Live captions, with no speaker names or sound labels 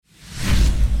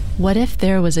What if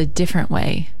there was a different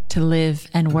way to live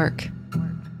and work?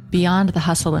 Beyond the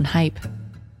hustle and hype,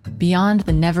 beyond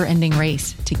the never-ending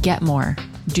race to get more,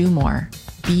 do more,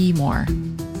 be more.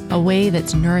 A way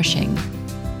that's nourishing,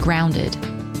 grounded,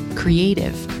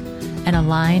 creative, and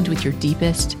aligned with your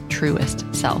deepest, truest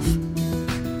self.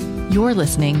 You're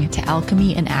listening to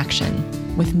Alchemy in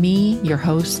Action with me, your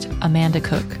host, Amanda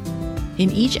Cook. In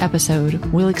each episode,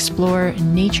 we'll explore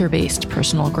nature-based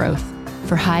personal growth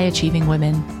for high-achieving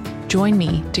women. Join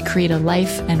me to create a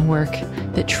life and work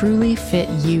that truly fit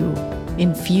you,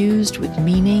 infused with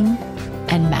meaning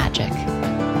and magic.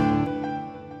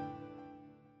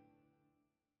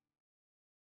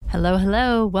 Hello,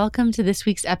 hello. Welcome to this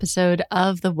week's episode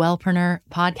of the Wellpreneur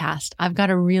podcast. I've got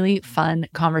a really fun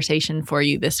conversation for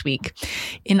you this week.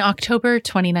 In October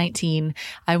 2019,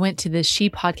 I went to the She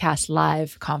Podcast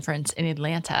Live conference in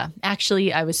Atlanta.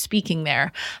 Actually, I was speaking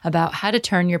there about how to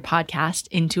turn your podcast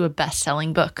into a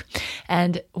best-selling book.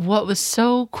 And what was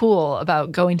so cool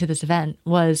about going to this event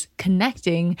was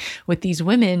connecting with these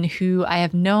women who I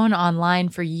have known online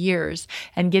for years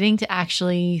and getting to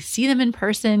actually see them in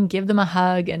person, give them a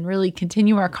hug, and really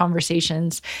continue our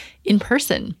conversations in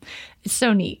person. It's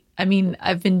so neat. I mean,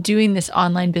 I've been doing this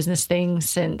online business thing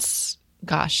since,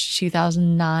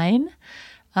 2009.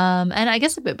 And I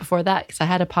guess a bit before that, because I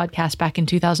had a podcast back in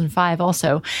 2005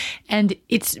 also. And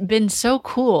it's been so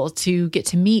cool to get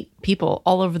to meet people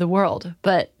all over the world.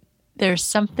 But there's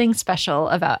something special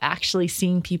about actually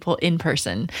seeing people in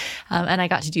person. And I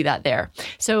got to do that there.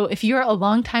 So if you're a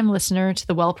longtime listener to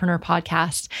the Wellpreneur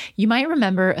podcast, you might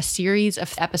remember a series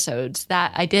of episodes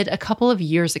that I did a couple of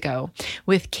years ago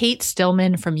with Kate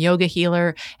Stillman from Yoga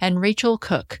Healer and Rachel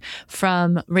Cook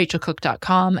from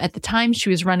rachelcook.com. At the time, she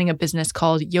was running a business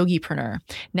called Yogipreneur.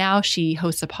 Now she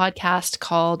hosts a podcast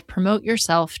called Promote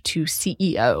Yourself to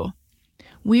CEO.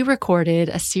 We recorded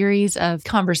a series of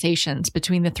conversations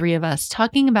between the three of us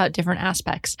talking about different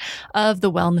aspects of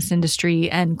the wellness industry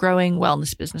and growing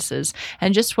wellness businesses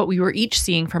and just what we were each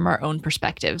seeing from our own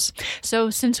perspectives.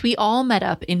 So since we all met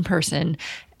up in person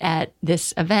at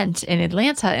this event in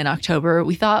Atlanta in October,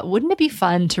 we thought, wouldn't it be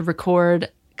fun to record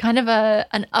kind of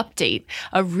an update,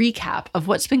 a recap of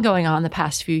what's been going on the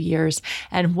past few years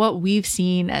and what we've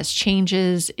seen as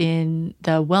changes in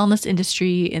the wellness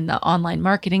industry, in the online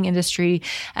marketing industry,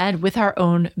 and with our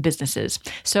own businesses.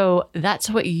 So that's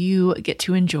what you get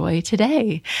to enjoy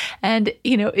today. And,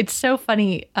 it's so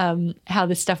funny how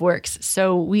this stuff works.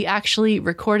 So we actually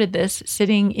recorded this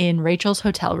sitting in Rachel's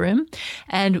hotel room,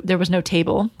 and there was no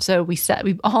table. So we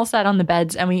all sat on the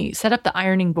beds and we set up the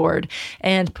ironing board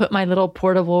and put my little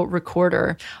portable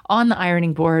recorder on the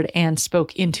ironing board and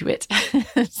spoke into it.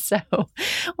 So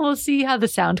we'll see how the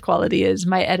sound quality is.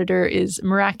 My editor is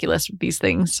miraculous with these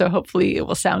things, so hopefully it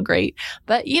will sound great.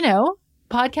 But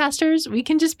podcasters, we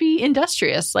can just be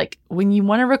industrious. Like when you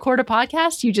want to record a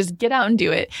podcast, you just get out and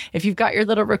do it. If you've got your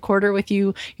little recorder with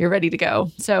you, you're ready to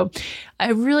go. So I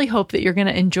really hope that you're going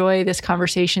to enjoy this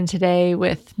conversation today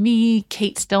with me,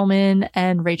 Kate Stillman,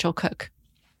 and Rachel Cook.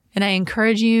 And I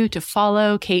encourage you to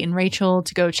follow Kate and Rachel,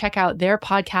 to go check out their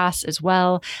podcasts as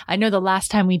well. I know the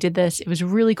last time we did this, it was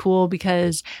really cool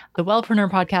because the Wellpreneur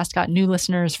podcast got new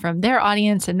listeners from their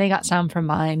audience and they got some from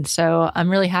mine. So I'm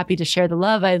really happy to share the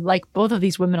love. I like both of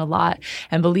these women a lot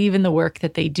and believe in the work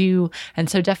that they do. And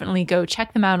so definitely go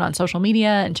check them out on social media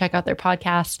and check out their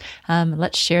podcasts.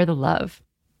 Let's share the love.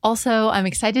 Also, I'm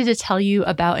excited to tell you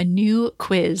about a new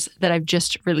quiz that I've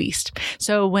just released.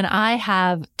 So when I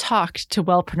have talked to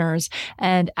wellpreneurs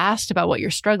and asked about what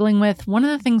you're struggling with, one of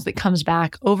the things that comes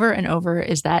back over and over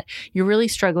is that you're really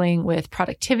struggling with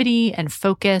productivity and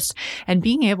focus and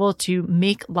being able to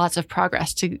make lots of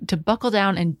progress, to buckle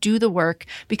down and do the work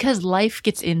because life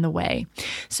gets in the way.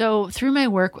 So through my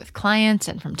work with clients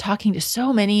and from talking to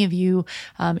so many of you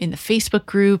in the Facebook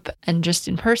group and just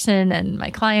in person and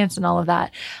my clients and all of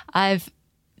that, I've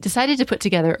decided to put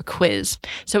together a quiz.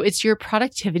 So it's your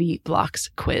productivity blocks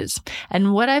quiz.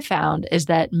 And what I've found is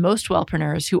that most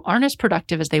wellpreneurs who aren't as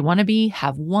productive as they want to be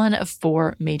have one of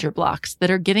 4 major blocks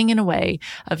that are getting in the way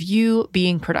of you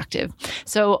being productive.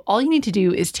 So all you need to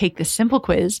do is take this simple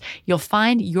quiz. You'll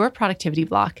find your productivity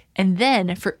block. And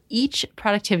then for each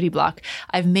productivity block,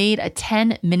 I've made a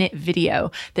 10-minute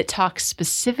video that talks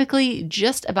specifically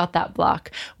just about that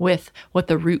block with what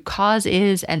the root cause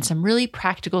is and some really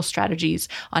practical strategies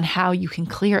on how you can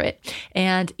clear it.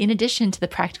 And in addition to the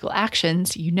practical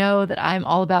actions, you know that I'm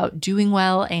all about doing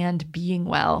well and being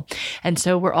well. And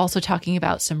so we're also talking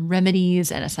about some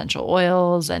remedies and essential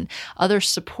oils and other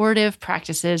supportive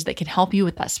practices that can help you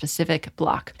with that specific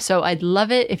block. So I'd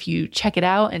love it if you check it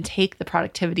out and take the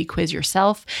productivity quiz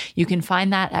yourself. You can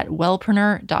find that at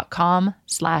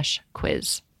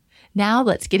wellpreneur.com/quiz. Now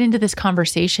let's get into this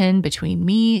conversation between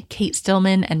me, Kate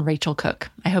Stillman, and Rachel Cook.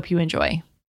 I hope you enjoy.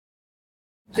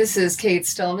 This is Kate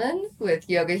Stillman with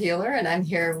Yoga Healer, and I'm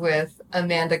here with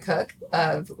Amanda Cook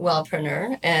of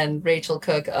Wellpreneur and Rachel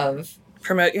Cook of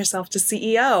Promote Yourself to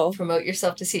CEO. Promote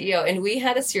Yourself to CEO. And we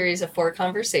had a series of 4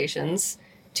 conversations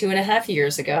 2.5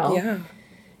 years ago. Yeah.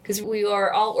 Because we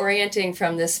are all orienting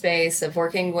from this space of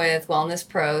working with wellness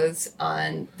pros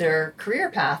on their career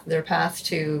path, their path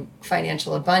to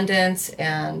financial abundance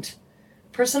and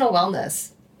personal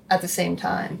wellness at the same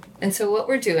time. And so what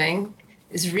we're doing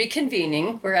is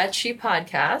reconvening. We're at She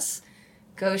Podcasts,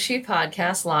 Go She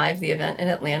Podcasts Live, the event in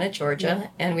Atlanta, Georgia.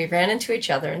 And we ran into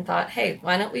each other and thought, hey,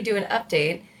 why don't we do an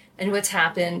update on what's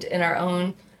happened in our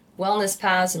own wellness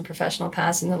paths and professional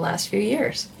paths in the last few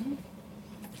years.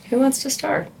 Who wants to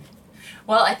start?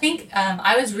 Well, I think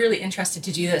I was really interested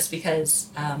to do this because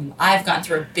I've gone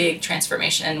through a big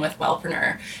transformation with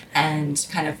Wellpreneur and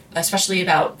kind of especially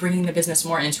about bringing the business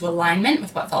more into alignment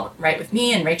with what felt right with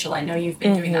me. And Rachel, I know you've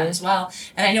been doing that as well.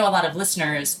 And I know a lot of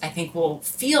listeners, I think, will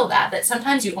feel that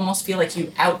sometimes you almost feel like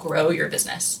you outgrow your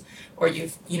business. Or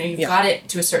you've got it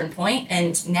to a certain point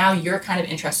and now you're kind of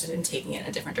interested in taking it in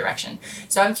a different direction.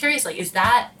 So I'm curious,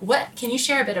 can you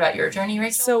share a bit about your journey,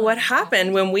 Rachel? So what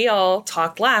happened when we all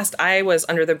talked last, I was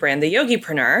under the brand The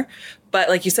Yogipreneur, but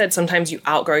like you said, sometimes you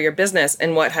outgrow your business.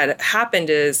 And what had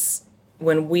happened is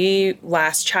when we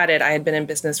last chatted, I had been in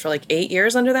business for like 8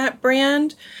 years under that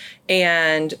brand.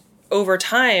 And over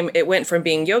time, it went from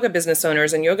being yoga business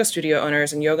owners and yoga studio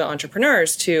owners and yoga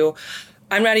entrepreneurs to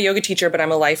I'm not a yoga teacher, but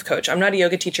I'm a life coach. I'm not a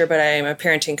yoga teacher, but I'm a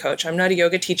parenting coach. I'm not a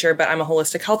yoga teacher, but I'm a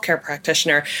holistic healthcare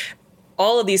practitioner.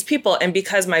 All of these people. And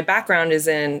because my background is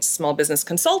in small business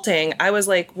consulting, I was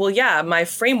like, well, yeah, my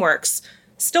frameworks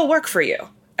still work for you.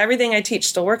 Everything I teach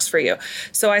still works for you.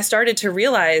 So I started to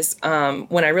realize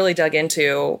when I really dug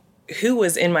into who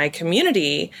was in my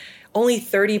community, only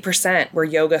 30% were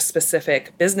yoga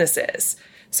specific businesses.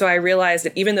 So I realized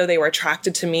that even though they were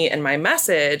attracted to me and my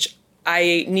message,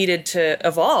 I needed to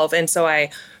evolve. And so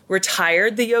I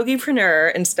retired the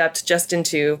Yogipreneur and stepped just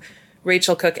into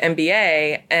Rachel Cook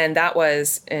MBA. And that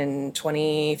was in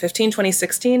 2015,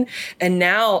 2016. And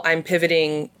now I'm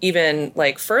pivoting even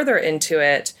like further into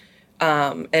it.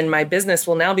 And my business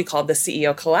will now be called the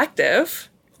CEO Collective,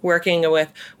 working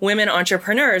with women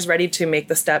entrepreneurs ready to make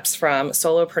the steps from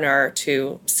solopreneur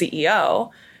to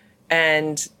CEO.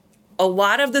 And a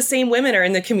lot of the same women are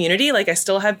in the community. Like I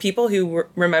still have people who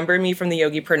remember me from the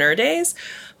Yogipreneur days,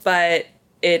 but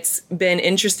it's been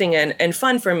interesting and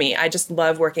fun for me. I just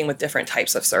love working with different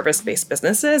types of service-based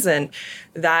businesses, and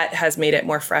that has made it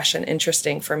more fresh and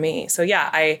interesting for me. So yeah,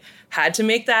 I had to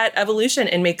make that evolution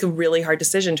and make a really hard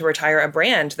decision to retire a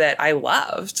brand that I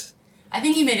loved. I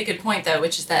think you made a good point, though,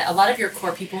 which is that a lot of your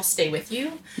core people stay with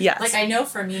you. Yes. Like, I know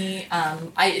for me,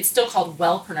 it's still called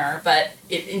Wellpreneur, but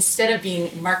instead of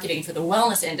being marketing for the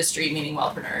wellness industry, meaning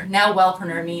Wellpreneur, now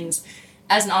Wellpreneur means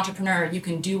as an entrepreneur, you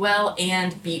can do well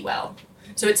and be well.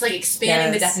 So it's like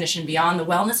expanding the definition beyond the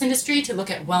wellness industry to look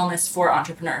at wellness for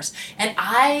entrepreneurs. And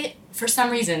I, for some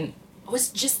reason, was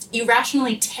just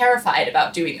irrationally terrified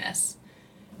about doing this.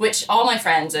 Which all my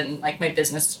friends and like my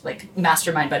business like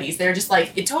mastermind buddies, they're just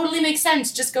like, it totally makes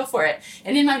sense, just go for it.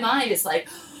 And in my mind it's like,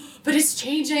 but it's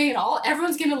changing and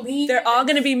everyone's gonna leave. They're all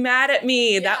gonna be mad at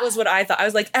me. Yeah. That was what I thought. I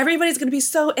was like, everybody's gonna be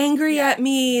so angry at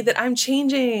me that I'm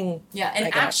changing. Yeah,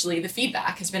 and actually the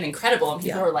feedback has been incredible and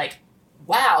people are like,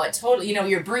 wow, it totally,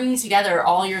 you're bringing together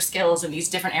all your skills in these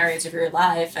different areas of your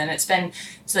life, and it's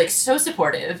like so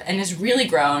supportive and has really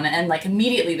grown. And like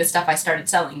immediately the stuff I started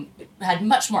selling had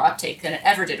much more uptake than it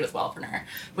ever did with Wellpreneur,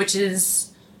 which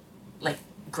is like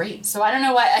great. So I don't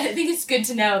know why. I think it's good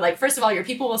to know, like, first of all, your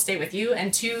people will stay with you,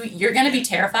 and 2, you're going to be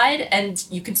terrified and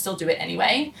you can still do it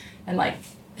anyway. And like,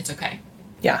 it's okay.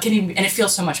 Yeah. And it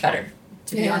feels so much better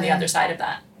to be on the other side of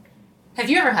that. Have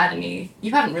you ever had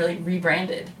you haven't really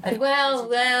rebranded.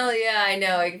 Well, yeah, I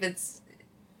know. It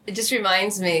just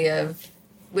reminds me of,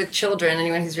 with children,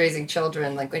 anyone who's raising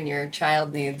children, like when your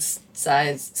child needs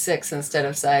size 6 instead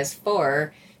of size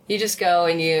 4, you just go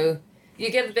and you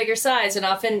get the bigger size, and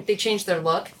often they change their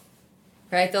look,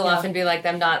 right? They'll often be like,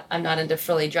 I'm not into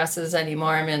frilly dresses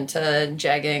anymore. I'm into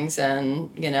jeggings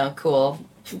and, cool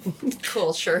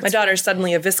cool shirts. My daughter's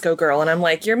suddenly a Visco girl, and I'm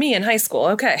like, you're me in high school.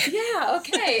 Okay. Yeah,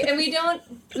 okay. And we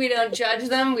don't judge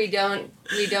them. We don't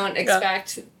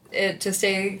expect it to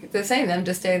stay the same, them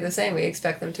to stay the same. We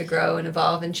expect them to grow and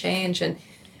evolve and change. And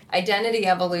identity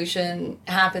evolution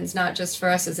happens not just for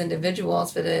us as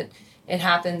individuals, but it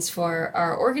happens for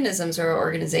our organisms or our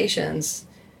organizations.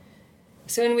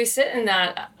 So when we sit in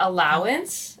that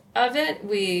allowance of it,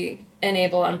 we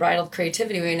enable unbridled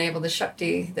creativity. We enable the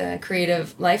Shakti, the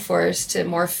creative life force, to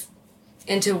morph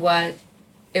into what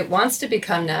it wants to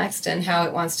become next and how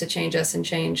it wants to change us and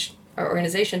change our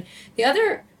organization. The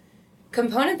other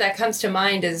component that comes to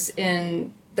mind is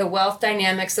in the wealth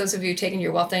dynamics. Those of you taking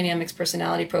your wealth dynamics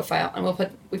personality profile, and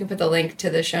we can put the link to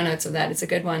the show notes of that. It's a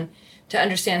good one to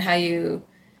understand how you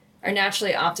are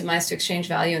naturally optimized to exchange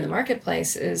value in the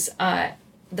marketplace. Is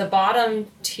the bottom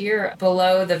tier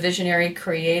below the visionary,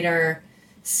 creator,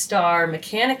 star,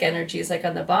 mechanic energies. Like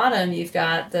on the bottom, you've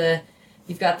got the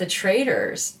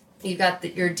traders, you've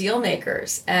got your deal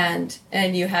makers, and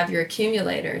you have your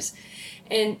accumulators.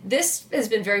 And this has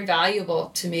been very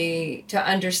valuable to me to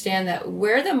understand that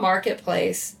where the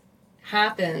marketplace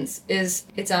happens is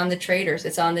it's on the traders,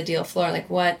 it's on the deal floor. Like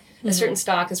what a certain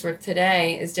stock is worth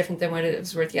today is different than what it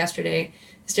was worth yesterday.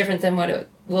 It's different than what it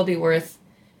will be worth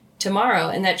tomorrow.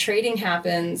 And that trading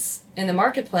happens in the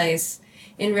marketplace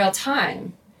in real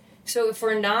time. So if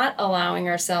we're not allowing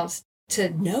ourselves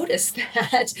to notice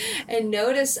that and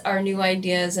notice our new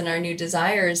ideas and our new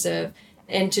desires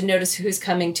and to notice who's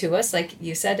coming to us, like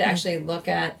you said, to actually look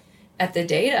at the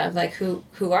data of like who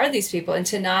are these people, and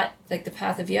to not, like the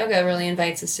path of yoga really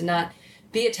invites us to not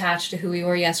be attached to who we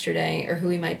were yesterday or who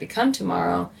we might become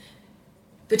tomorrow,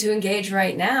 but to engage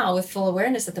right now with full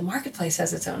awareness that the marketplace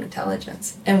has its own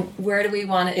intelligence. And where do we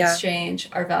want to exchange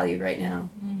our value right now?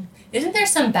 Isn't there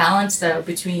some balance, though,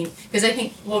 between, because I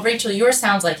think, well, Rachel, yours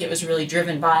sounds like it was really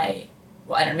driven by,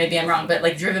 well, I don't know, maybe I'm wrong, but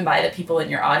like driven by the people in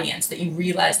your audience, that you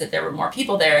realized that there were more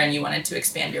people there and you wanted to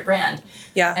expand your brand.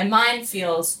 Yeah. And mine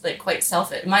feels like quite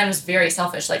selfish. Mine was very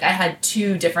selfish. Like I had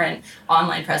 2 different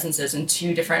online presences and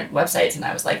 2 different websites, and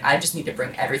I was like, I just need to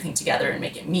bring everything together and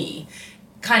make it me.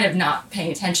 Kind of not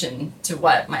paying attention to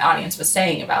what my audience was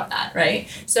saying about that, right?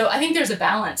 So I think there's a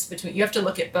balance between, you have to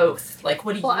look at both. Like,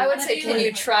 what do you Well, I would say, can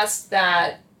you trust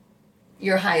that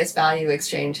your highest value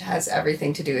exchange has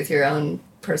everything to do with your own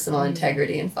personal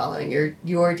integrity and following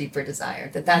your deeper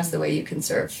desire, that's the way you can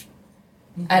serve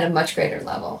at a much greater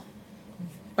level?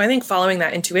 I think following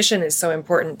that intuition is so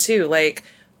important too. Like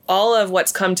all of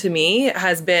what's come to me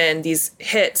has been these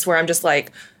hits where I'm just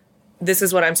like, this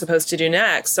is what I'm supposed to do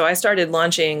next. So I started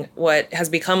launching what has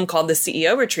become called the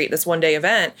CEO Retreat, this one-day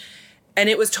event. And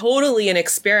it was totally an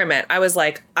experiment. I was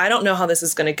like, I don't know how this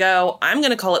is going to go. I'm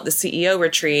going to call it the CEO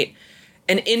Retreat.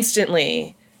 And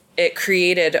instantly it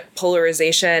created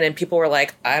polarization, and people were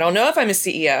like, I don't know if I'm a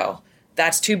CEO.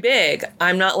 That's too big.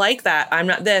 I'm not like that. I'm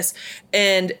not this.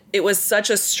 And it was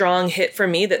such a strong hit for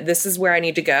me that this is where I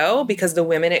need to go, because the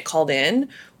women it called in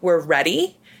were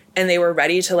ready. And they were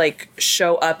ready to like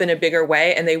show up in a bigger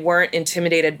way. And they weren't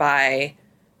intimidated by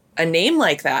a name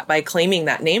like that, by claiming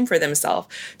that name for themselves.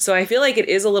 So I feel like it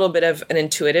is a little bit of an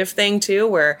intuitive thing too,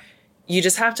 where you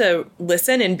just have to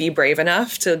listen and be brave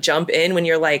enough to jump in when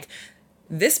you're like,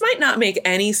 this might not make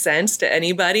any sense to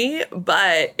anybody,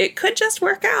 but it could just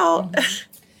work out.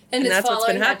 Mm-hmm. And it's that's what's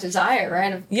been following that desire,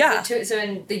 right? Yeah. So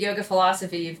in the yoga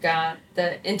philosophy, you've got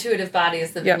the intuitive body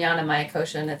is the Vijnana Maya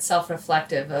Kosha, and it's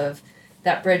self-reflective of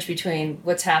that bridge between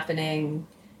what's happening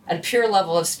at a pure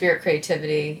level of spirit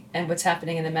creativity and what's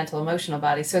happening in the mental emotional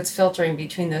body. So it's filtering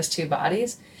between those two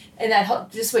bodies. And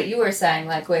that just what you were saying,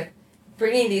 like with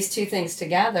bringing these two things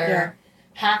together,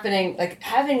 happening, like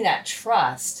having that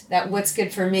trust that what's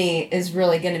good for me is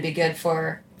really going to be good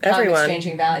for everyone,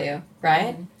 exchanging value,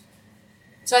 right? Mm-hmm.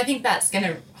 So I think that's going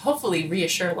to hopefully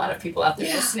reassure a lot of people out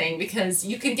there listening, because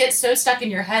you can get so stuck in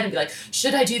your head and be like,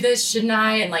 should I do this? Shouldn't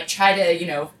I? And like try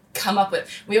to, come up with,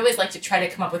 we always like to try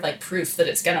to come up with like proof that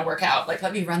it's going to work out. Like,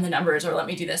 let me run the numbers or let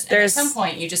me do this. And at some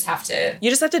point you just have to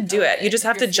do it. You just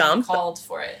have to jump. Called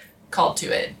to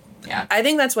it. Yeah. I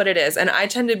think that's what it is. And I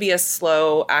tend to be a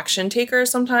slow action taker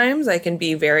sometimes. I can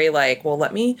be very like, well,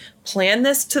 let me plan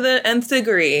this to the nth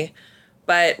degree.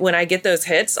 But when I get those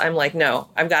hits, I'm like, no,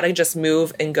 I've got to just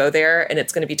move and go there. And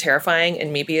it's going to be terrifying.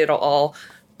 And maybe it'll all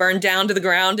burn down to the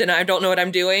ground and I don't know what I'm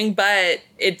doing. But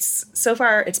so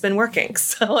far it's been working.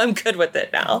 So I'm good with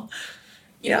it now.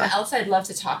 You know what else I'd love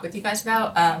to talk with you guys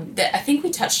about, that I think we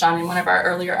touched on in one of our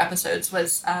earlier episodes,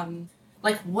 was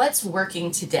like what's working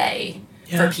today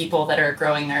for people that are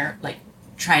growing their, like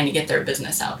trying to get their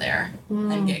business out there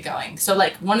and get going. So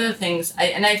like one of the things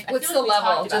I What's feel the like we level,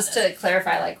 talked about just this. to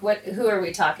clarify, like who are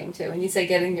we talking to when you say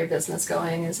getting your business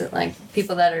going? Is it like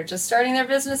people that are just starting their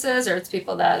businesses, or it's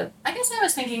people that have... I guess I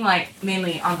was thinking like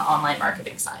mainly on the online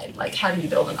marketing side, like how do you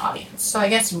build an audience? So I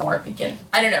guess more begin.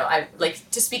 I don't know. I like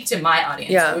to speak to my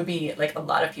audience. Yeah. It would be like a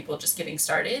lot of people just getting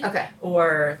started. Okay.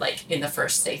 Or like in the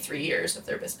first say 3 years of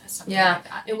their business. Something like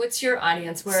that. And what's your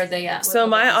audience? Where are they at? So What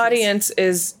my level business? audience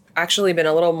is actually been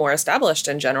a little more established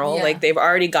in general. Yeah. Like they've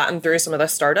already gotten through some of the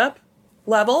startup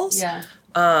levels. Yeah.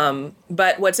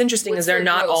 But what's interesting What's is they're their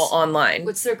not gross? all online.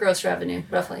 What's their gross revenue,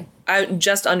 roughly?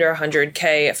 Just under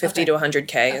 100K, 50 Okay. to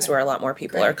 100K is Okay. where a lot more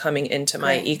people Great. are coming into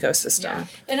my Great. ecosystem. Yeah.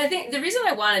 And I think the reason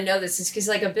I want to know this is because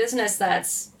like a business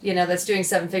that's, that's doing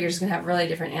 7 figures is going to have really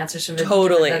different answers from a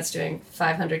Totally. business that's doing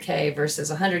 500K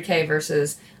versus 100K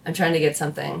versus I'm trying to get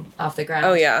something off the ground.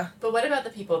 Oh yeah. But what about the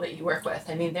people that you work with?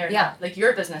 I mean, they're Yeah. not, like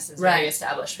your business is Right. very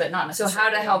established, but not So necessarily. how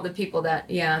to help the people that,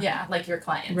 Yeah, like your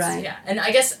clients. Right. Yeah. And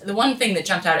I guess the one thing that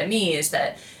jumped out at me is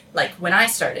that like when I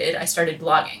started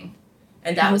blogging.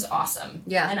 And that was awesome.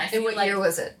 Yeah. And I feel what like year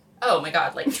was it? oh my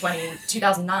god, like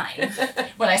 2009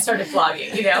 when I started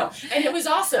blogging, and it was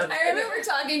awesome. I remember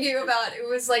talking to you about, it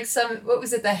was like what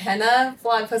was it, the henna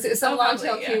blog post? It was some Oh, long probably,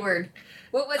 tail yeah. keyword.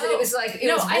 What was it? Oh, It was like, it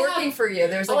no, was I working have- for you.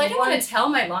 There was I like didn't want to tell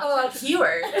my long Oh.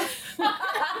 keyword.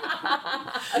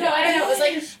 No, I don't know. It was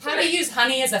like how to use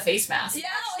honey as a face mask. Yeah,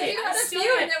 Actually, you I had a still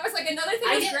few, get- and there was like another thing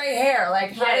I with get- gray hair,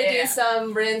 like how Yeah, to do yeah.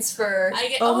 some rinse for... I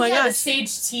get, Oh my the gosh.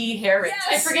 sage tea hair rinse.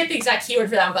 Yes. I forget the exact keyword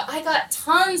for that, but I got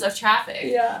tons of traffic.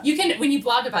 Yeah. You can, when you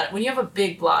blog about it, when you have a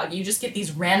big blog, you just get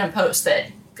these random posts that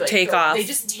like, Take off. They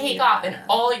just take Yeah. off, and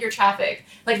all your traffic.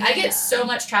 Like I Yeah. get so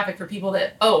much traffic for people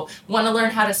that want to learn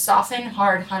how to soften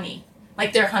hard honey.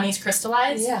 Like their honey's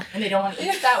crystallized, Yeah. and they don't want to eat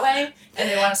it that way, and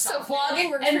they want to So soften. vlogging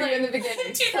worked And for you in the like, beginning.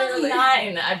 in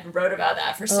 2009, I wrote about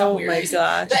that for some Oh weird my reason.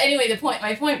 gosh. But anyway,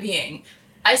 my point being,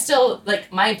 I still,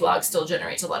 like, my blog still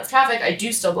generates a lot of traffic. I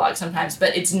do still blog sometimes,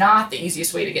 but it's not the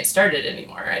easiest way to get started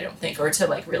anymore, I don't think, or to,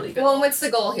 like, really build. Well, and what's the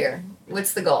goal here?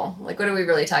 What's the goal? Like, what are we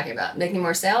really talking about? Making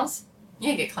more sales?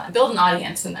 Yeah, build an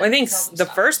audience. And then Well, I think sell some the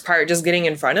stuff. first part, just getting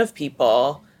in front of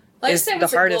people, Like, is say the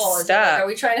what's hardest goal? Is it step. like, are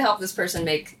we trying to help this person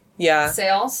make Yeah.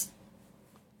 sales?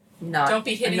 Not. Don't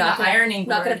be hitting I'm not the gonna- ironing I'm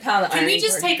board. not going to pound the Can ironing we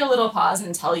just board. take a little pause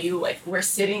and tell you, like, we're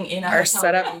sitting in Our hotel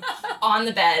setup. room on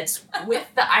the beds with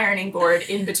the ironing board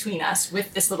in between us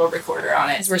with this little recorder on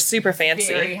it. We're super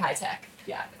fancy. Very high tech.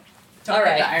 Yeah. Don't All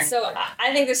hit the right. ironing So board.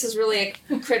 I think this is really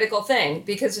a critical thing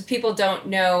because if people don't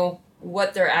know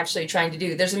what they're actually trying to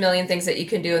do, there's a million things that you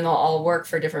can do and they'll all work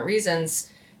for different reasons.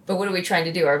 But what are we trying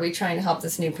to do? Are we trying to help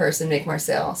this new person make more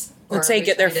sales? Or Let's are say we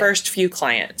get their trying to first few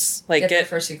clients. Like get their get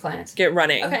first few clients. get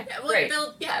running. Okay, Yeah, well,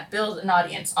 great. build an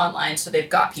audience online so they've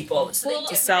got people. So Well,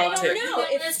 they sell I don't to. know.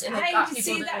 Email list and they've I got people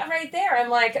see that that right there. I'm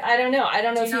like, I don't know. I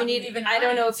don't know Do if you you not need. believe in I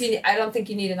don't know if audience? you. I don't think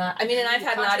you need an. I mean, and I've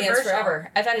had an audience Controversial.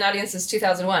 forever. I've had an audience since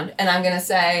 2001, and I'm gonna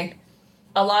say,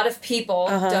 a lot of people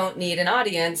don't need an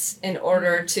audience in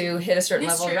order to hit a certain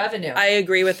It's level true. of revenue. I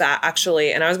agree with that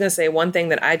actually. And I was going to say one thing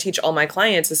that I teach all my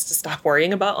clients is to stop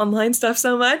worrying about online stuff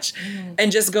so much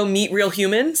and just go meet real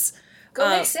humans. Go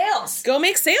make sales. Go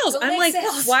make sales. Go I'm make like,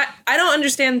 sales. what? I don't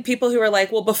understand people who are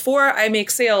like, well, before I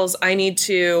make sales, I need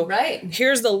to. Right.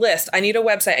 Here's the list. I need a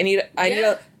website. I need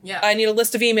Yeah. I need a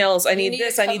list of emails. I You need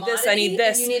this. a I need this. I commodity, need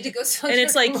this. and you need to go sell And your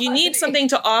it's like you need commodity. something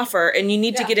to offer and you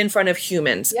need to Yeah. get in front of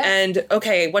humans. Yeah. And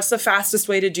okay, what's the fastest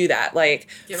way to do that? Like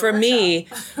Give a for me,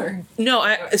 workshop.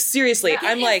 no, seriously, Get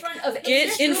I'm in like front of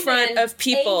get a in front human, of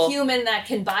people. A human that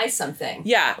can buy something.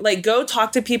 Yeah, like go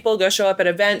talk to people, go show up at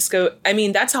events, I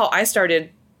mean, that's how I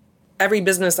started. Every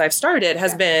business I've started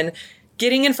has been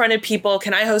getting in front of people.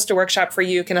 Can I host a workshop for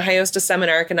you? Can I host a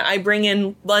seminar? Can I bring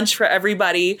in lunch for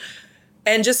everybody?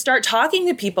 And just start talking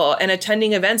to people and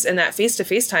attending events, and that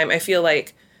face-to-face time, I feel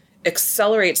like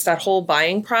accelerates that whole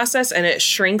buying process and it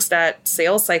shrinks that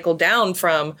sales cycle down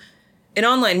from an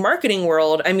online marketing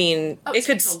world. I mean, Oh, it it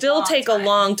could takes a still long take a time.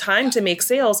 long time to make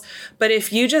sales, but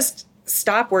if you just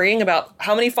stop worrying about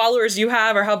how many followers you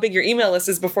have or how big your email list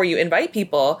is before you invite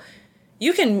people,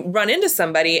 you can run into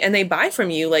somebody and they buy from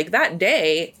you like that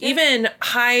day, even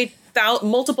high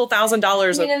multiple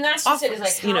 $1,000s I mean, of and that's just it. Is like,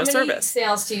 offers, how you know, many service.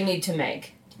 sales do you need to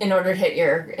make in order to hit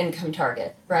your income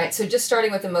target, right? So just starting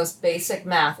with the most basic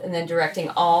math and then directing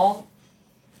all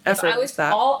Effort I was with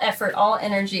that. all effort, all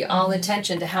energy, all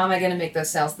attention to how am I going to make those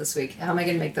sales this week? How am I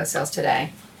going to make those sales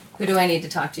today? Who do I need to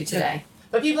talk to today?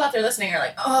 But people out there listening are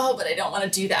like, oh, but I don't want to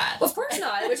do that. Well, of course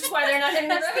not, which is why they're not hitting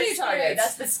their That's the revenue scary- targets.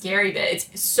 That's the scary bit.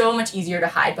 It's so much easier to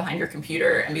hide behind your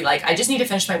computer and be like, I just need to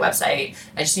finish my website.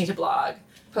 I just need to blog.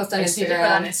 Post on I just need to Instagram.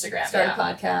 put on Instagram. Start yeah.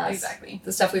 a podcast. Exactly.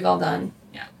 The stuff we've all done.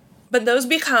 Yeah. But those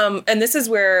become, and this is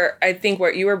where I think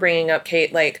what you were bringing up,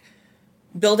 Kate, like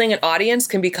building an audience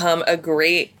can become a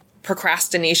great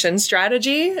procrastination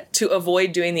strategy to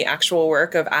avoid doing the actual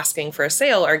work of asking for a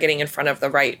sale or getting in front of the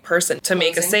right person to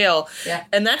make a sale. Yeah.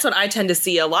 And that's what I tend to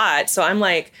see a lot. So I'm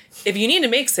like, if you need to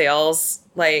make sales,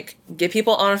 like get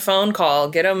people on a phone call,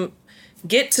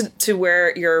 get to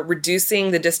where you're reducing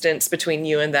the distance between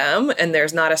you and them, and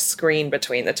there's not a screen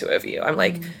between the two of you. I'm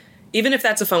like, even if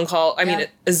that's a phone call, I mean,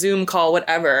 a Zoom call,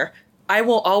 whatever, I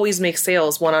will always make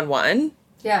sales one-on-one.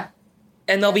 Yeah.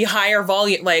 And there'll be higher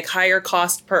volume, like higher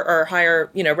cost per, or higher,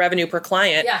 revenue per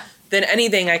client than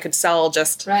anything I could sell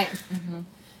just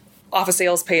off a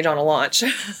sales page on a launch.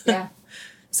 Yeah.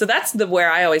 So that's where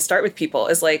I always start with people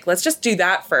is like, let's just do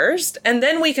that first. And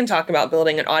then we can talk about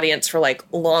building an audience for like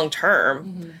long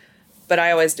term. But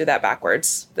I always do that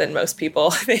backwards than most people,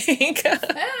 I think. I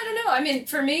don't know. I mean,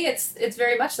 for me, it's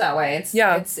very much that way. It's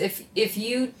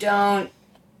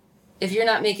if you're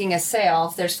not making a sale,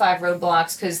 if there's 5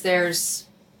 roadblocks, because there's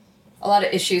a lot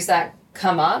of issues that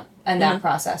come up in that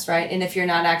process, right? And if you're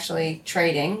not actually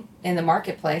trading in the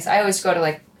marketplace, I always go to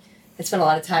I spend a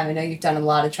lot of time. I know you've done a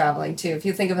lot of traveling too. If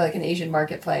you think of like an Asian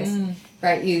marketplace,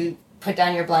 right? You put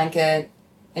down your blanket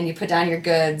and you put down your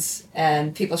goods,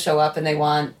 and people show up and they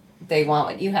want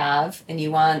what you have, and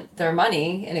you want their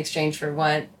money in exchange for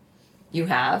what you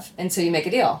have, and so you make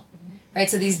a deal. Right,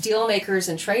 so these deal makers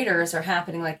and traders are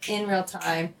happening like in real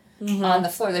time on the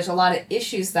floor. There's a lot of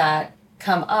issues that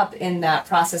come up in that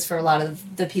process for a lot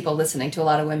of the people listening to a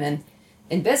lot of women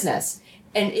in business.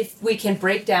 And if we can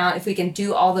if we can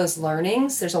do all those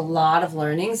learnings, there's a lot of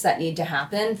learnings that need to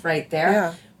happen right there.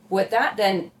 Yeah. What that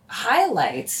then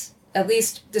highlights, at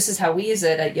least this is how we use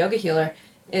it at Yoga Healer,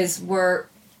 is we're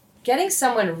getting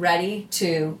someone ready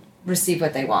to receive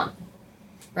what they want.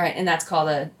 Right, and that's called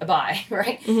a buy,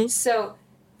 right? So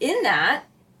in that,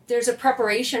 there's a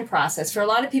preparation process for a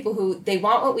lot of people who they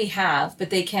want what we have,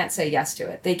 but they can't say yes to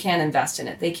it. They can't invest in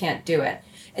it. They can't do it.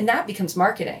 And that becomes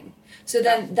marketing. So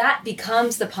then that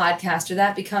becomes the podcast, or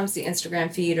that becomes the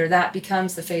Instagram feed, or that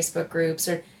becomes the Facebook groups,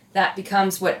 or that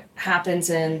becomes what happens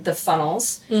in the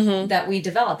funnels that we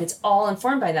develop. It's all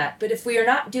informed by that. But if we are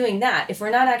not doing that, if we're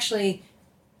not actually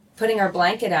putting our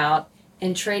blanket out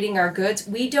and trading our goods,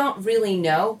 we don't really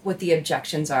know what the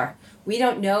objections are. We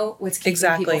don't know what's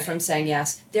keeping people from saying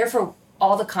yes. Therefore,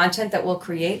 all the content that we'll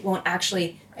create won't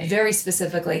actually very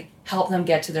specifically help them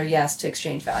get to their yes to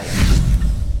exchange value.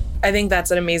 I think that's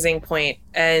an amazing point.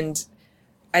 And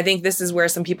I think this is where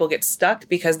some people get stuck,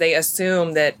 because they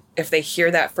assume that if they hear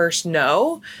that first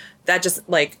no, that just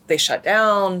they shut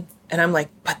down. And I'm like,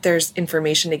 but there's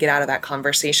information to get out of that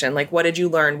conversation. Like, what did you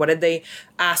learn? What did they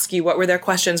ask you? What were their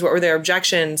questions? What were their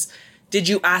objections? Did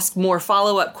you ask more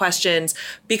follow-up questions?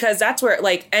 Because that's where,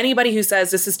 anybody who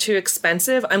says this is too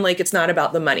expensive, I'm like, it's not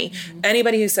about the money.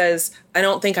 Anybody who says, I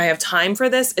don't think I have time for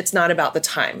this, it's not about the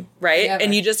time, right? Never.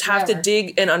 And you just have to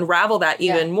dig and unravel that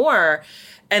even more.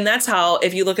 And that's how,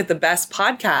 if you look at the best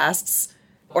podcasts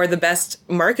or the best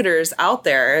marketers out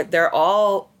there, they're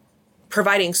all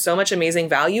providing so much amazing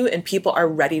value, and people are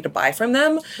ready to buy from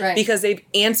them because they've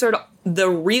answered the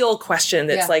real question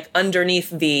that's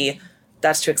underneath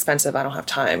that's too expensive, I don't have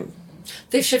time.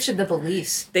 They've shifted the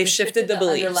beliefs. They've shifted the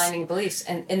beliefs. Underlying beliefs.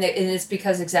 And it's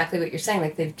because exactly what you're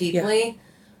saying. They've deeply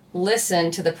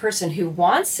listened to the person who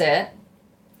wants it,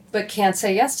 but can't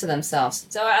say yes to themselves.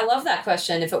 So I love that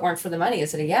question. If it weren't for the money,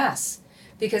 is it a yes?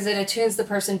 Because it attunes the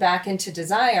person back into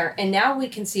desire. And now we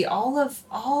can see all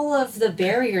of the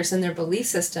barriers in their belief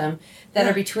system that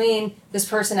are between this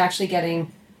person actually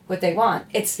getting what they want.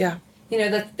 It's,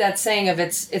 that saying of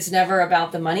it's never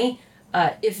about the money.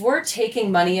 If we're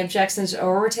taking money objections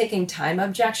or we're taking time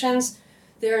objections,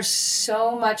 there's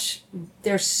so much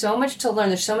to learn.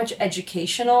 There's so much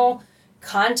educational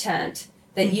content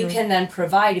that you can then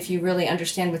provide if you really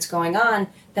understand what's going on,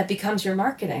 that becomes your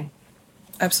marketing.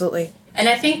 Absolutely. And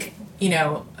I think,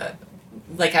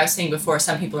 like I was saying before,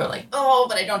 some people are like, oh,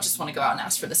 but I don't just want to go out and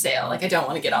ask for the sale. I don't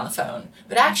want to get on the phone.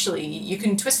 But actually, you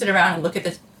can twist it around and look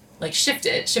at shift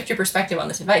your perspective on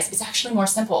this advice. It's actually more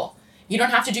simple. You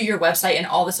don't have to do your website and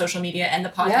all the social media and the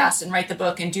podcast and write the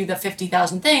book and do the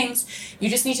 50,000 things. You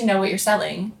just need to know what you're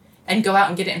selling and go out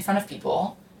and get it in front of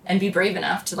people and be brave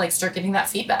enough to start getting that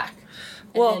feedback.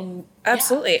 Well,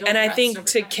 absolutely. And I think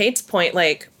to Kate's point,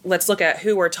 let's look at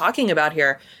who we're talking about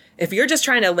here. If you're just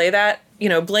trying to lay that,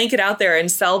 blanket out there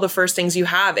and sell the first things you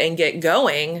have and get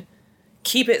going,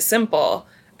 keep it simple.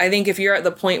 I think if you're at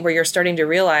the point where you're starting to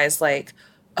realize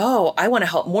oh, I want to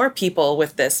help more people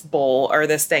with this bowl or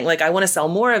this thing, I want to sell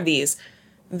more of these,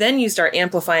 then you start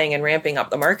amplifying and ramping up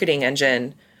the marketing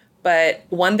engine. But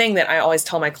one thing that I always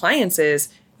tell my clients is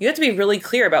you have to be really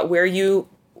clear about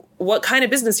what kind of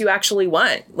business you actually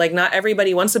want. Like, not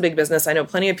everybody wants a big business. I know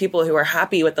plenty of people who are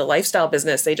happy with the lifestyle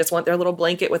business. They just want their little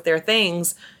blanket with their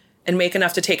things and make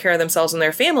enough to take care of themselves and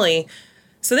their family.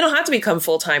 So they don't have to become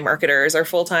full-time marketers or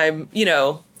full-time,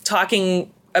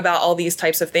 talking about all these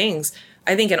types of things.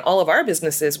 I think in all of our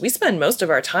businesses, we spend most of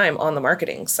our time on the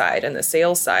marketing side and the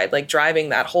sales side, like driving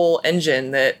that whole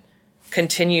engine that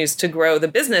continues to grow the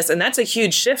business. And that's a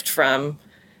huge shift from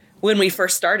when we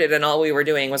first started and all we were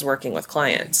doing was working with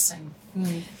clients.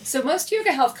 So most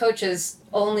yoga health coaches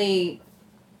only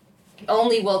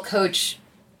will coach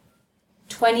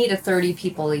 20 to 30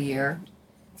 people a year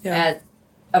at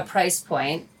a price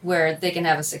point where they can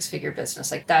have a 6-figure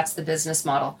business. Like, that's the business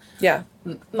model. Yeah.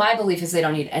 My belief is they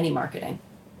don't need any marketing.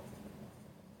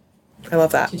 I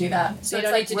love that. To do that. So You it's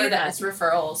don't like need to do that. It's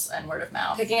referrals and word of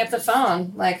mouth. Picking up the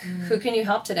phone, like, who can you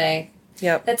help today?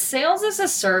 Yep. That sales is a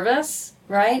service,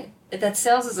 right? That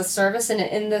sales is a service, and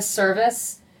in this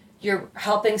service, you're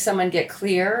helping someone get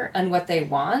clear on what they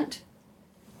want,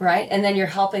 right? And then you're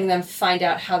helping them find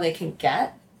out how they can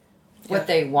get what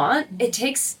they want. It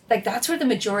takes, like, that's where the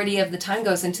majority of the time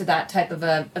goes into that type of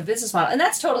a business model. And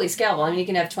that's totally scalable. I mean, you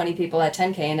can have 20 people at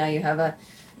 10K and now you have a,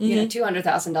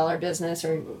 $200,000 business,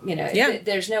 or,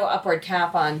 there's no upward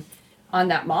cap on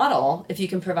that model if you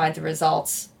can provide the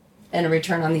results and a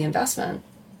return on the investment.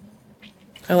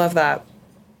 I love that.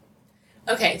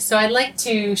 Okay, so I'd like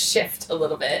to shift a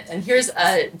little bit, and here's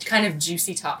a kind of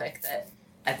juicy topic that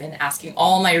I've been asking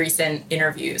all my recent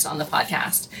interviews on the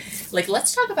podcast. Like,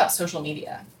 let's talk about social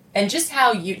media and just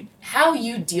how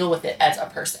you deal with it as a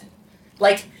person.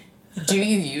 Like, do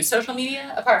you use social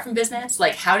media apart from business?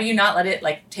 Like, how do you not let it,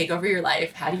 like, take over your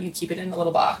life? How do you keep it in a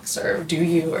little box, or do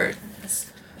you, or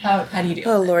how do you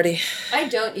deal with it? Lordy. I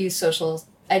don't use social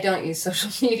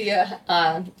media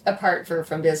apart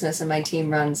from business, and my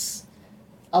team runs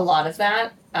a lot of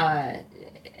that.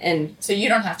 And so you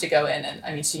don't have to go in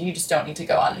and, so you just don't need to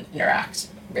go on and interact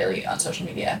really on social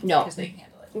media. No. Because they can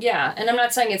handle it. Yeah, and I'm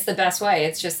not saying it's the best way.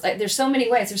 It's just, like, there's so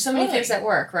many ways. There's so many things that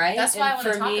work, right? That's why I want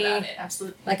to for talk me, about it.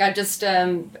 Absolutely. Like, I just,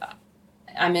 I'm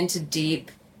into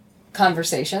deep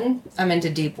conversation. I'm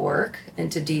into deep work,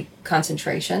 into deep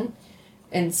concentration.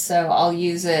 And so I'll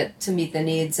use it to meet the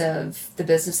needs of the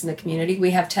business and the community.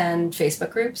 We have 10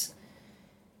 Facebook groups.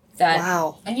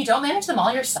 Wow. And you don't manage them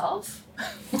all yourself?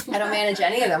 I don't manage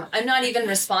any of them. I'm not even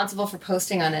responsible for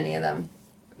posting on any of them.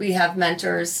 We have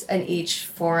mentors in each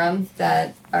forum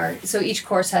so each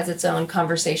course has its own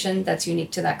conversation that's unique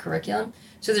to that curriculum.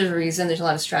 So there's a reason, there's a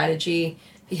lot of strategy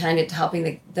behind it to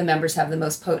helping the members have the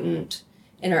most potent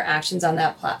interactions on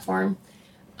that platform.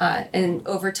 And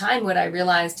over time, what I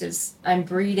realized is I'm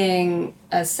breeding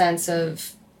a sense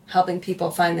of helping people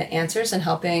find the answers and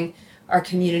helping our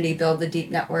community build the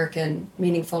deep network and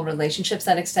meaningful relationships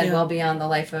that extend well beyond the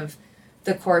life of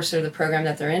the course or the program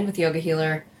that they're in with Yoga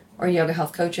Healer or Yoga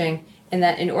Health Coaching. And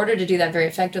that in order to do that very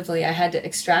effectively, I had to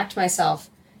extract myself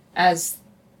as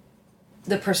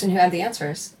the person who had the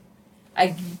answers.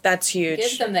 That's huge.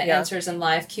 Give them the answers in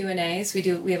live Q&As. We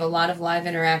have a lot of live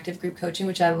interactive group coaching,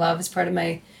 which I love as part of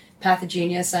my Path of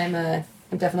Genius. I'm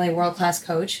definitely a world-class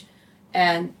coach.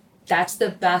 And that's the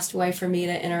best way for me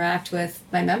to interact with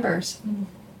my members.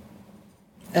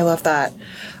 I love that.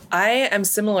 I am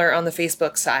similar on the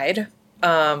Facebook side.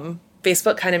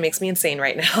 Facebook kind of makes me insane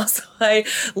right now. So I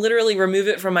literally remove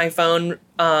it from my phone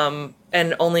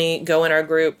and only go in our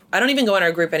group. I don't even go in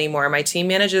our group anymore. My team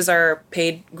manages our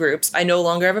paid groups. I no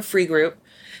longer have a free group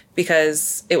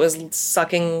because it was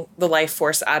sucking the life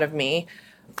force out of me.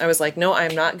 I was like, no,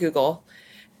 I'm not Google.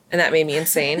 And that made me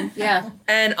insane. Yeah.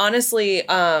 And honestly,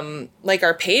 like,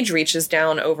 our page reach is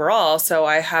down overall. So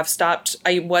I have stopped.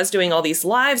 I was doing all these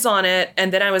lives on it.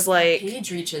 And then I was like,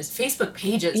 Facebook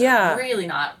pages are really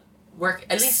not work,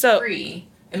 at least free,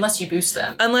 unless you boost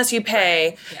them. Unless you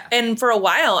pay. Yeah. And for a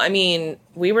while,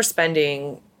 we were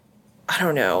spending, I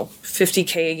don't know,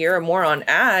 $50K a year or more on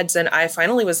ads. And I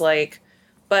finally was like,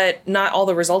 but not all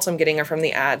the results I'm getting are from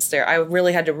the ads there. I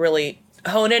really had to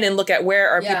hone in and look at where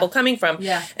are people coming from.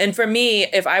 Yeah. And for me,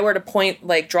 if I were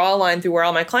to draw a line through where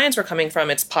all my clients were coming from,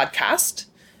 it's podcast,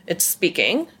 it's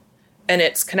speaking, and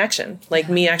it's connection,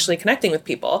 me actually connecting with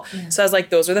people. Yeah. So I was like,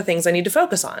 those are the things I need to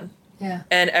focus on. Yeah.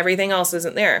 And everything else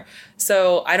isn't there.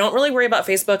 So I don't really worry about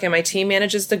Facebook, and my team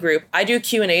manages the group. I do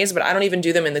Q&As, but I don't even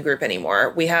do them in the group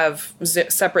anymore. We have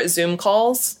separate Zoom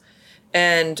calls,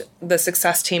 and the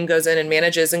success team goes in and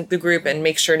manages the group and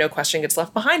makes sure no question gets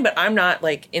left behind. But I'm not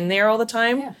in there all the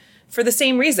time for the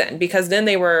same reason, because then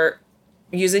they were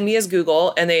using me as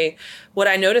Google. And what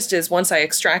I noticed is once I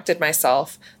extracted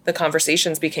myself, the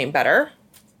conversations became better.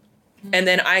 And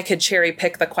then I could cherry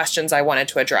pick the questions I wanted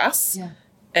to address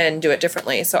and do it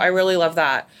differently. So I really love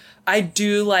that. I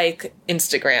do like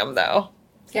Instagram though.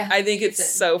 Yeah. I think it's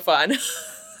so fun.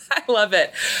 I love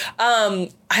it.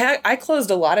 I closed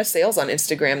a lot of sales on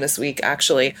Instagram this week,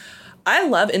 actually. I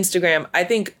love Instagram. I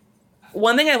think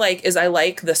one thing I like is I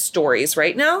like the stories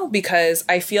right now because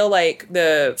I feel like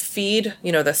the feed,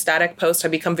 the static posts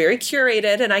have become very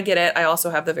curated, and I get it. I also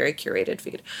have the very curated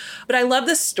feed. But I love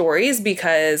the stories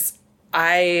because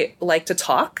I like to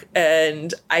talk,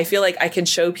 and I feel like I can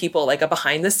show people like a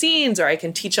behind the scenes, or I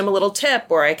can teach them a little tip,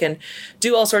 or I can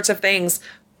do all sorts of things.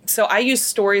 So I use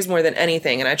stories more than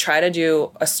anything, and I try to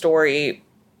do a story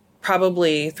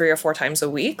probably 3 or 4 times a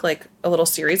week, like a little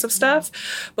series of stuff.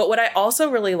 But what I also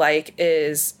really like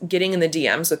is getting in the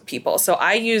DMs with people. So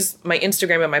I use my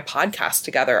Instagram and my podcast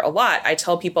together a lot. I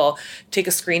tell people, take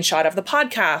a screenshot of the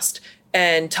podcast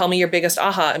and tell me your biggest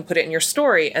aha and put it in your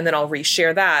story, and then I'll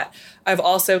reshare that. I've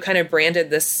also kind of branded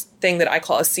this thing that I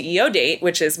call a CEO date,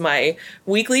 which is my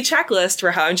weekly checklist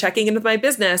for how I'm checking in with my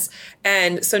business.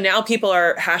 And so now people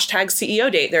are hashtag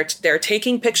CEO date. They're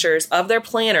taking pictures of their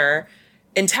planner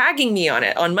and tagging me on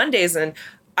it on Mondays. And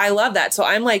I love that. So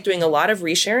I'm like doing a lot of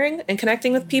resharing and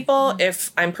connecting with people.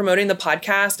 If I'm promoting the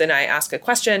podcast and I ask a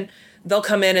question, they'll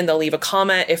come in and they'll leave a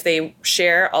comment. If they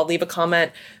share, I'll leave a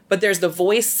comment. But there's the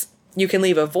voice. You can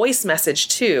leave a voice message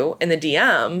too in the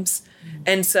DMs.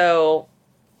 And so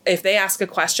if they ask a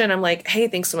question, I'm like, hey,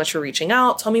 thanks so much for reaching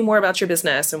out. Tell me more about your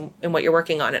business and what you're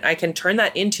working on. And I can turn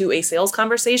that into a sales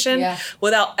conversation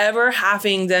without ever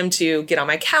having them to get on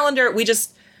my calendar. We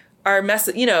just are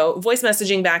voice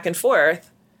messaging back and forth,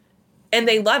 and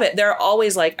they love it. They're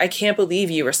always like, I can't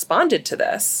believe you responded to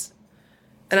this.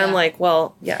 And I'm like,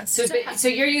 well, yes. So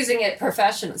you're using it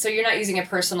professionally. So you're not using it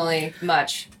personally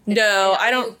much. No,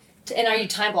 I don't. And are you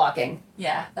time blocking?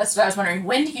 Yeah, that's what I was wondering.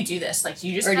 When do you do this? Like, do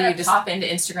you just pop into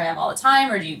Instagram all the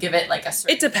time, or do you give it like a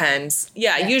certain... It depends.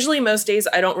 Yeah, usually most days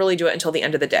I don't really do it until the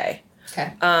end of the day.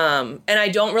 Okay. And I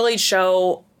don't really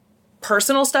show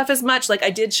personal stuff as much. Like I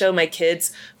did show my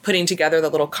kids putting together the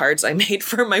little cards I made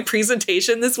for my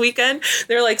presentation this weekend.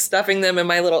 They're like stuffing them in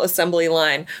my little assembly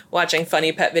line, watching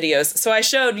funny pet videos. So I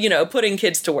showed, putting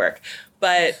kids to work,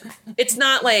 but it's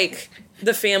not like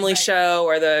the family show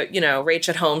or the, Rach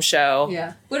at Home show.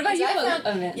 Yeah. What about you?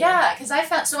 Because I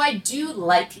found, so I do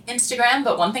like Instagram,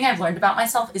 but one thing I've learned about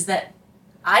myself is that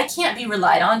I can't be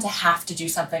relied on to have to do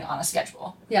something on a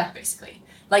schedule. Yeah. Basically.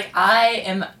 Like I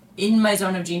am in my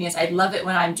zone of genius. I love it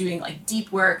when I'm doing like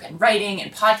deep work and writing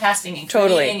and podcasting and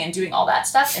creating and doing all that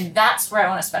stuff. And that's where I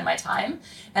want to spend my time.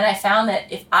 And I found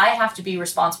that if I have to be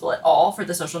responsible at all for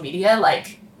the social media,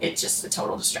 like it's just a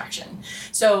total distraction.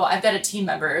 So I've got a team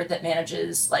member that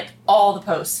manages like all the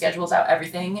posts, schedules out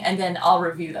everything, and then I'll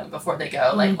review them before they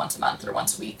go, like once a month or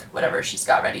once a week, whatever she's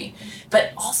got ready.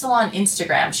 But also on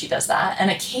Instagram, she does that,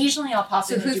 and occasionally I'll pop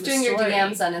in and do a story. So who's doing your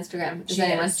DMs on Instagram? Is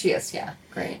anyone? She is, yeah.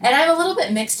 Great. And I'm a little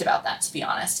bit mixed about that, to be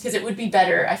honest, because it would be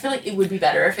better. I feel like it would be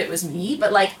better if it was me,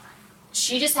 but like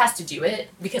she just has to do it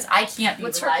because I can't be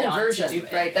relied on to do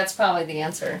it. Right, that's probably the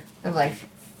answer of like,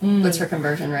 what's her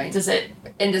conversion rate? Does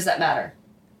that matter?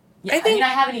 Yeah, I mean, I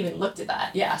haven't even looked at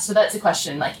that. Yeah, so that's a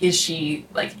question. Like, is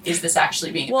this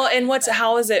actually being... Well, and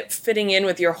how is it fitting in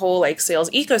with your whole, like,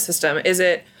 sales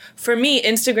ecosystem? For me,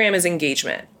 Instagram is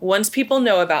engagement. Once people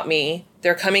know about me,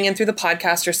 they're coming in through the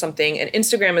podcast or something, and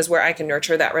Instagram is where I can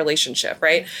nurture that relationship,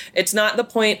 right? It's not the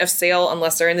point of sale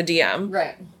unless they're in the DM.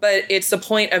 Right. But it's the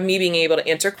point of me being able to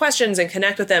answer questions and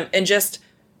connect with them and just,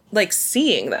 like,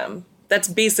 seeing them. That's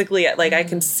basically it. Like, I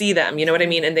can see them, you know what I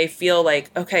mean? And they feel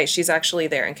like, okay, she's actually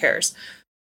there and cares.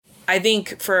 I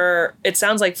think it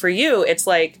sounds like for you, it's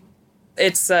like,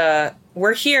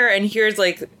 we're here and here's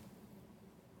like...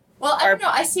 Well, I don't know.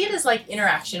 I see it as like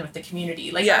interaction with the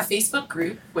community. Like our Facebook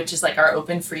group, which is like our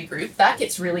open free group, that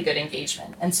gets really good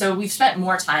engagement. And so we've spent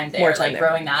more time there,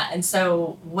 growing that. And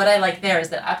so what I like there is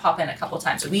that I pop in a couple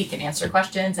times a week and answer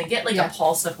questions and get like a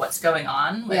pulse of what's going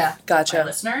on with my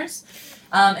listeners.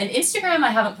 And Instagram,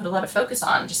 I haven't put a lot of focus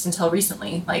on just until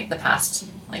recently, like the past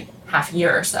like half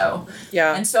year or so.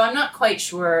 Yeah. And so I'm not quite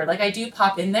sure. Like I do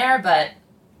pop in there, but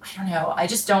I don't know. I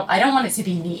don't want it to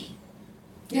be me.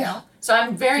 You know? So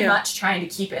I'm very much trying to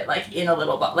keep it like in a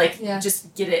little bit,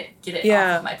 just get it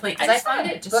off of my plate. Because I find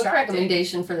it distracting. Book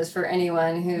recommendation for this for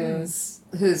anyone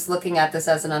who's looking at this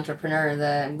as an entrepreneur.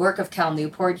 The work of Cal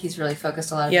Newport. He's really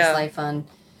focused a lot of his life on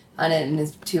it, and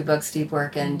his 2 books, Deep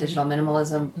Work and Digital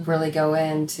Minimalism, really go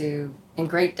into in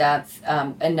great depth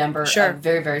a number of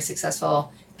very, very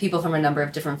successful people from a number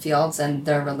of different fields and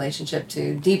their relationship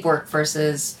to deep work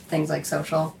versus things like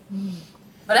social.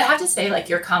 But I have to say, like,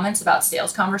 your comments about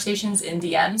sales conversations in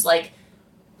DMs, like,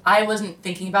 I wasn't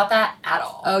thinking about that at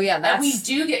all. Oh, yeah. And we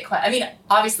do get I mean,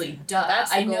 obviously, duh.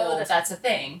 That's the I know goal. that that's a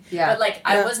thing. Yeah. But, like,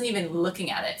 I Yeah. wasn't even looking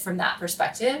at it from that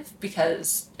perspective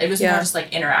because it was Yeah. more just,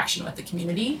 like, interaction with the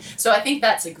community. So I think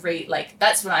that's a great, like,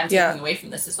 that's what I'm taking Yeah. away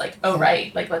from this is, like, oh,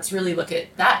 right. Like, let's really look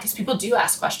at that because people do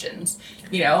ask questions,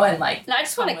 you know, and, like. And I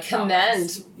just want to with commend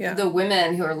comments. Yeah. the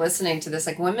women who are listening to this.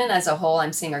 Like, women as a whole,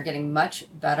 I'm seeing are getting much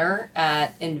better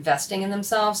at investing in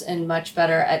themselves and much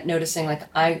better at noticing, like,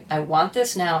 I want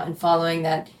this now, and following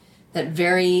that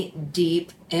very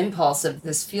deep impulse of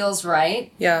this feels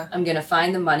right. Yeah. I'm going to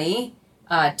find the money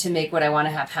to make what I want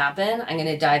to have happen. I'm going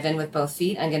to dive in with both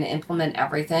feet. I'm going to implement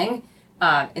everything.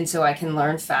 And so I can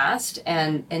learn fast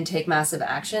and take massive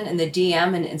action. And the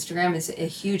DM and Instagram is a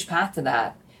huge path to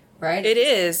that, right? It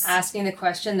is. Asking the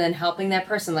question, then helping that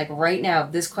person. Like right now,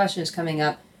 this question is coming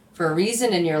up for a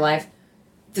reason in your life.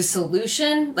 The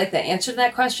solution, like the answer to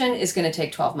that question, is going to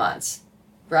take 12 months,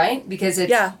 right? Because it's,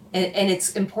 Yeah. and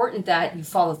it's important that you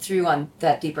follow through on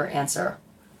that deeper answer.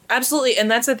 Absolutely. And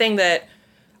that's the thing that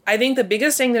I think the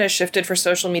biggest thing that has shifted for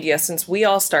social media since we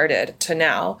all started to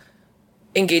now,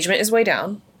 engagement is way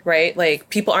down, right? Like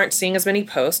people aren't seeing as many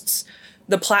posts.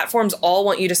 The platforms all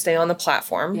want you to stay on the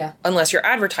platform unless you're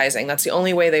advertising. That's the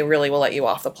only way they really will let you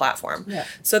off the platform. Yeah.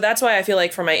 So that's why I feel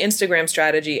like for my Instagram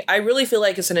strategy, I really feel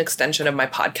like it's an extension of my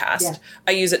podcast. Yeah.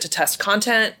 I use it to test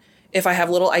content. If I have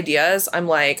little ideas, I'm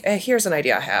like, here's an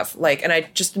idea I have. Like, and I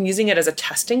just been using it as a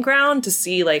testing ground to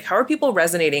see like, how are people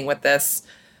resonating with this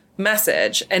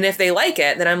message? And if they like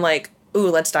it, then I'm like, ooh,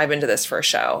 let's dive into this for a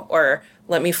show, or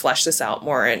let me flesh this out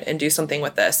more and do something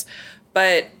with this.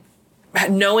 But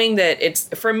knowing that it's,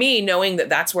 for me, knowing that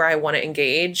that's where I want to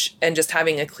engage and just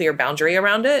having a clear boundary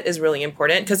around it is really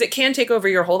important, because it can take over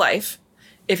your whole life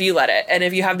if you let it. And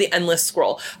if you have the endless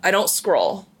scroll, I don't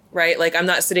scroll, right? Like I'm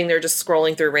not sitting there just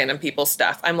scrolling through random people's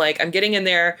stuff. I'm like, I'm getting in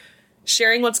there,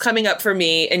 sharing what's coming up for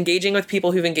me, engaging with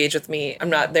people who've engaged with me. I'm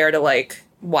not there to like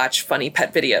watch funny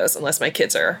pet videos unless my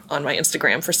kids are on my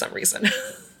Instagram for some reason.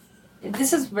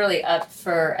 This is really up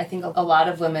for, I think, a lot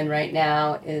of women right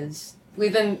now is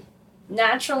we've been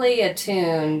naturally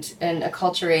attuned and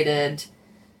acculturated,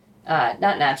 not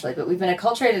naturally, but we've been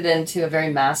acculturated into a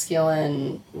very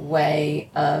masculine way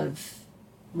of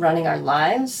running our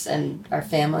lives and our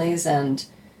families and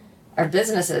our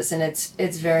businesses. And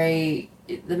it's very,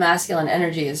 the masculine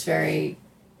energy is very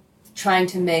trying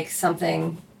to make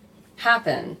something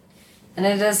happen. And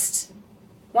I just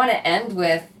want to end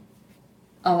with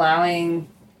allowing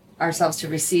ourselves to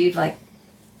receive, like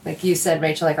you said,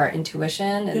 Rachel, like our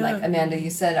intuition, and like Amanda,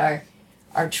 you said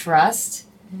our trust,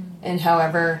 and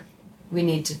however we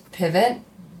need to pivot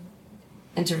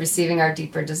into receiving our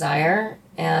deeper desire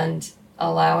and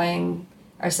allowing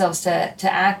ourselves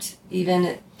to act,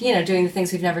 even, you know, doing the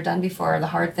things we've never done before, the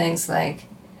hard things like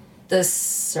the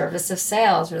service of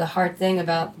sales, or the hard thing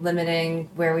about limiting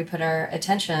where we put our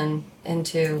attention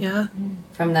into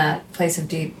from that place of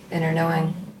deep inner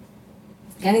knowing.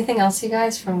 Anything else, you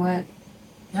guys, from what?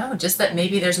 No, just that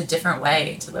maybe there's a different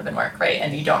way to live and work, right?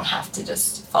 And you don't have to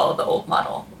just follow the old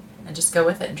model and just go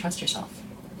with it and trust yourself.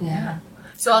 Yeah.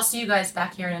 So I'll see you guys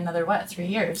back here in another, 3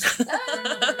 years?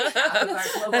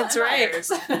 That's right.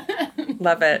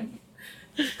 Love it.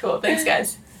 Cool. Thanks,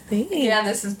 guys. Thanks. Again,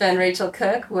 this has been Rachel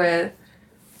Cook with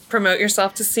Promote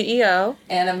yourself to CEO.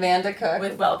 and Amanda Cook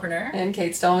With Wellpreneur. and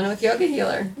Kate Stolman with Yoga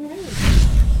Healer.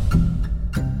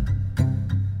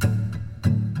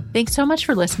 Thanks so much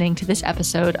for listening to this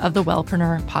episode of the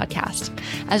Wellpreneur podcast.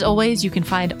 As always, you can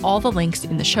find all the links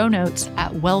in the show notes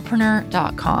at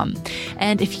wellpreneur.com.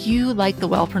 And if you like the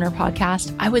Wellpreneur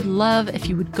podcast, I would love if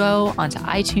you would go onto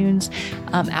iTunes,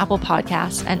 Apple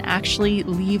Podcasts, and actually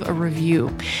leave a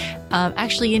review.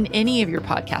 Actually, in any of your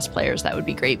podcast players, that would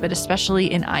be great, but especially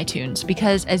in iTunes,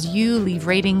 because as you leave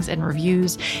ratings and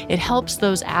reviews, it helps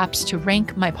those apps to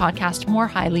rank my podcast more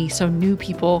highly so new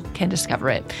people can discover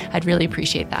it. I'd really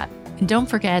appreciate that. And don't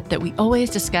forget that we always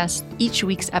discuss each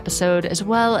week's episode, as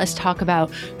well as talk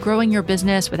about growing your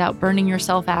business without burning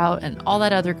yourself out and all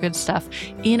that other good stuff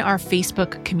in our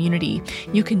Facebook community.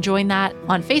 You can join that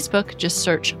on Facebook. Just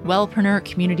search Wellpreneur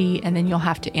Community, and then you'll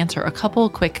have to answer a couple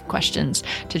quick questions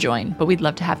to join, but we'd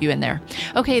love to have you in there.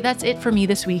 Okay, that's it for me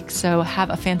this week. So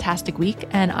have a fantastic week,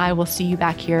 and I will see you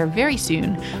back here very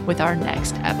soon with our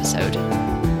next episode.